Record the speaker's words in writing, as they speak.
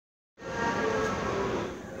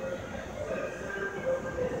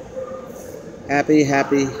Happy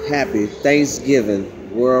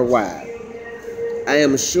Thanksgiving worldwide. I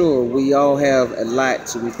am sure we all have a lot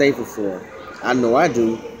to be thankful for. I know I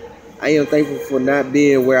do. I am thankful for not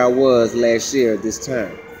being where I was last year at this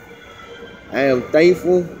time. I am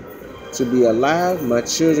thankful to be alive, my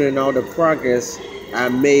children, and all the progress I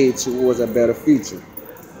made towards a better future.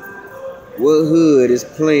 What hood is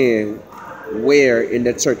playing where in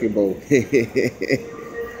the Turkey Bowl?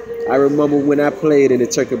 I remember when I played in the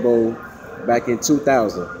Turkey Bowl back in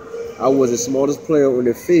 2000. I was the smartest player on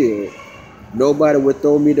the field. Nobody would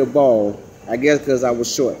throw me the ball, I guess because I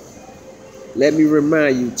was short. Let me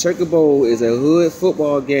remind you, Turkey Bowl is a hood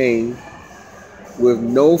football game with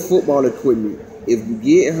no football equipment. If you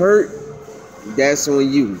get hurt, that's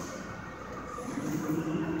on you.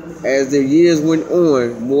 As the years went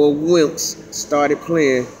on, more wimps started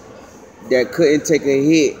playing that couldn't take a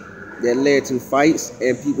hit that led to fights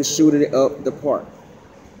and people shooting it up the park.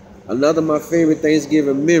 Another of my favorite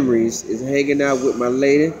Thanksgiving memories is hanging out with my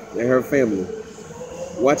lady and her family,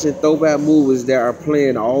 watching throwback movies that are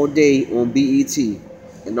playing all day on BET,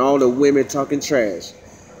 and all the women talking trash.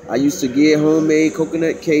 I used to get homemade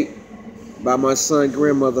coconut cake by my son's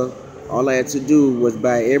grandmother. All I had to do was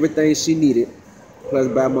buy everything she needed, plus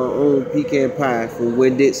buy my own pecan pie from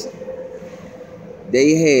Wendy's.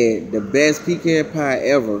 They had the best pecan pie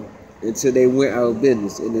ever until they went out of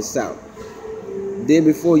business in the South. Then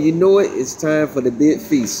before you know it, it's time for the big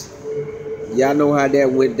feast. Y'all know how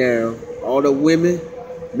that went down. All the women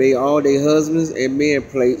made all their husbands and men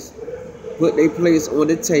plates, put their plates on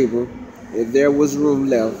the table if there was room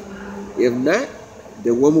left. If not,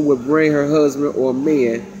 the woman would bring her husband or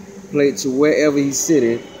man plate to wherever he's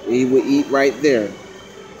sitting and he would eat right there.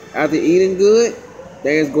 After eating good,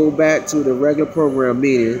 things go back to the regular program,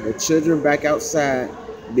 meaning the children back outside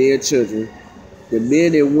being children, the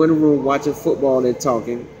men in one room watching football and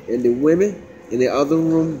talking, and the women in the other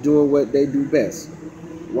room doing what they do best.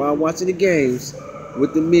 While watching the games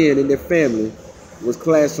with the men and their family was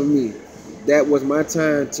class for me. That was my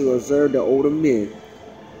time to observe the older men.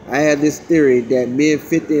 I had this theory that men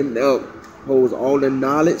 50 and up holds all the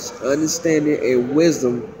knowledge, understanding, and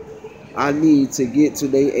wisdom I need to get to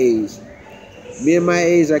their age. Men my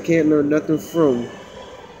age, I can't learn nothing from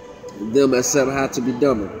them except how to be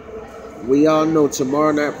dumber. We all know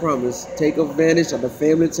tomorrow night promise. Take advantage of the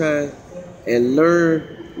family time and learn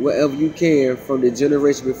whatever you can from the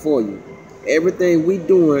generation before you. Everything we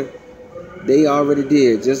doing, they already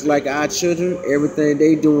did. Just like our children, everything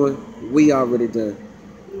they doing, we already done.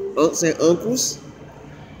 Aunts and uncles,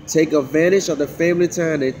 take advantage of the family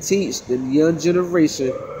time and teach the young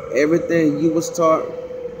generation everything you was taught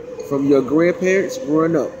from your grandparents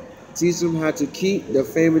growing up. Teach them how to keep the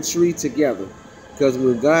family tree together. Because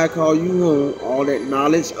when God call you home, all that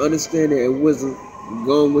knowledge, understanding, and wisdom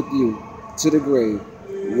going with you to the grave.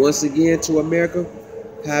 Once again, to America,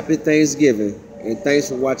 happy Thanksgiving, and thanks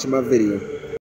for watching my video.